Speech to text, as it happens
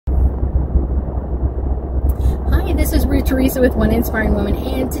Ruth Theresa with One Inspiring Woman,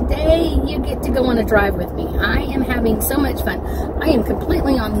 and today you get to go on a drive with me. I am having so much fun. I am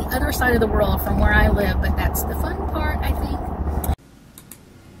completely on the other side of the world from where I live, but that's the fun part, I think.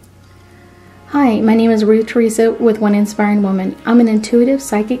 Hi, my name is Ruth Theresa with One Inspiring Woman. I'm an intuitive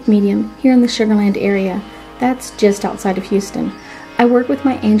psychic medium here in the Sugar Land area. That's just outside of Houston. I work with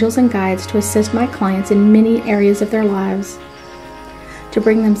my angels and guides to assist my clients in many areas of their lives, to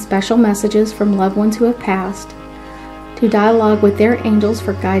bring them special messages from loved ones who have passed, to dialogue with their angels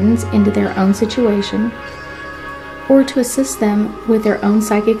for guidance into their own situation, or to assist them with their own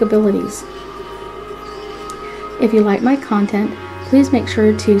psychic abilities. If you like my content, please make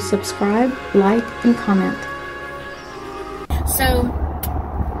sure to subscribe, like, and comment. So,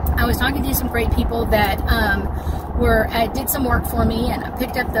 I was talking to some great people that did some work for me, and I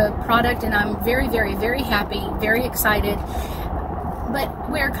picked up the product, and I'm very, very, very happy, very excited. But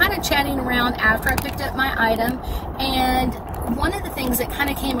we're kind of chatting around after I picked up my item, and one of the things that kind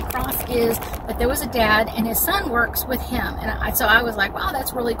of came across is that there was a dad and his son works with him, and so I was like, wow,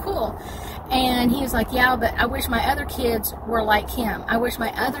 that's really cool. And he was like, yeah, but I wish my other kids were like him. I wish my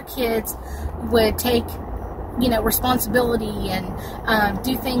other kids would take, you know, responsibility and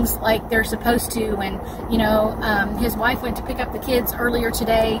do things like they're supposed to. And, you know, his wife went to pick up the kids earlier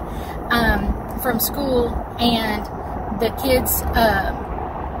today from school, and the kids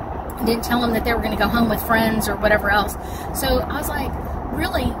didn't tell them that they were going to go home with friends or whatever else. So I was like,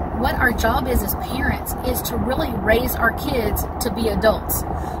 really, what our job is as parents is to really raise our kids to be adults.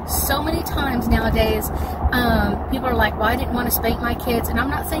 So many times nowadays, people are like, well, I didn't want to spank my kids. And I'm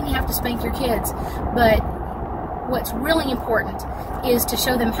not saying you have to spank your kids, but what's really important is to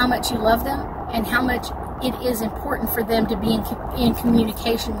show them how much you love them and how much it is important for them to be in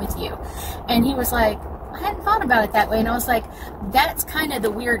communication with you. And he was like, I hadn't thought about it that way. And I was like, that's kind of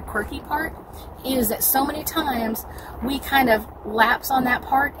the weird, quirky part, is that so many times we kind of lapse on that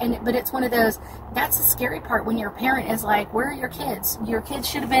part. But it's one of those, that's the scary part when your parent is like, where are your kids? Your kids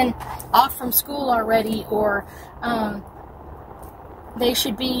should have been off from school already, or they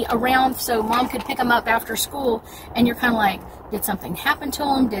should be around so mom could pick them up after school. And you're kind of like, did something happen to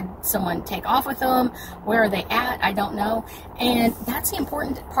them? Did someone take off with them? Where are they at? I don't know. And that's the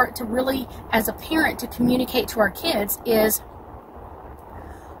important part to really, as a parent, to communicate to our kids is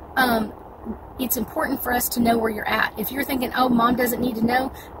it's important for us to know where you're at. If you're thinking, oh, mom doesn't need to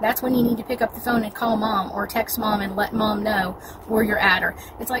know, that's when you need to pick up the phone and call mom or text mom and let mom know where you're at. Or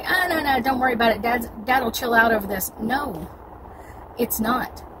it's like, oh, no, don't worry about it. Dad will chill out over this. No, it's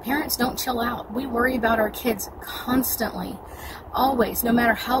not. Parents don't chill out. We worry about our kids constantly. Always, no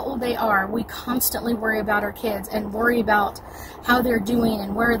matter how old they are, we constantly worry about our kids and worry about how they're doing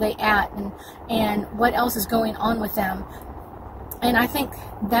and where are they at and what else is going on with them. And I think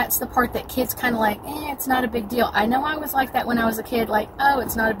that's the part that kids kind of like, it's not a big deal. I know I was like that when I was a kid, like, oh,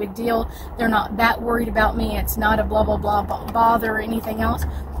 it's not a big deal. They're not that worried about me. It's not a blah, blah, blah, bother or anything else.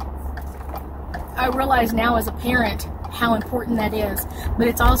 I realize now as a parent how important that is, but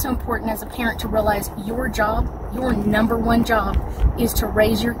it's also important as a parent to realize your job, your number one job, is to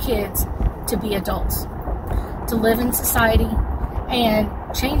raise your kids to be adults, to live in society and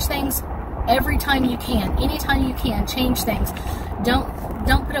change things every time you can, anytime you can, change things.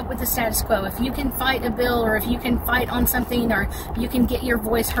 Don't put up with the status quo. If you can fight a bill, or if you can fight on something, or you can get your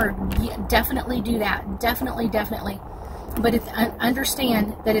voice heard, definitely do that. Definitely. But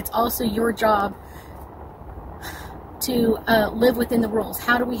understand that it's also your job to live within the rules.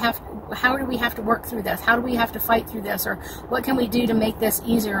 How do we have to work through this? How do we have to fight through this? Or what can we do to make this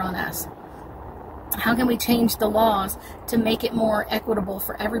easier on us? How can we change the laws to make it more equitable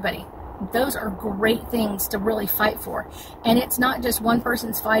for everybody? Those are great things to really fight for. And it's not just one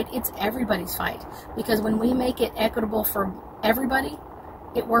person's fight, it's everybody's fight. Because when we make it equitable for everybody,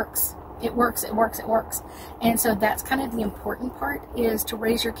 it works. It works. And so that's kind of the important part, is to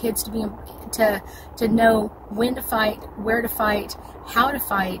raise your kids to be to know when to fight, where to fight, how to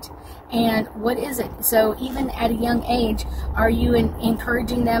fight, and what is it. So even at a young age, are you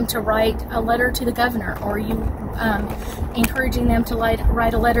encouraging them to write a letter to the governor? Or are you encouraging them to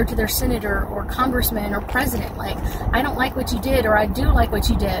write a letter to their senator or congressman or president? Like, I don't like what you did, or I do like what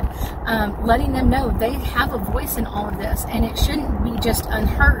you did. Letting them know they have a voice in all of this, and it shouldn't be just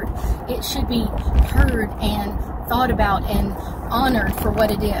unheard. It should be heard and thought about and honored for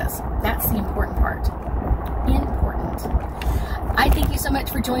what it is. That's the important part. Important. I thank you so much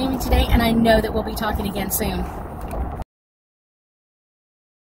for joining me today, and I know that we'll be talking again soon.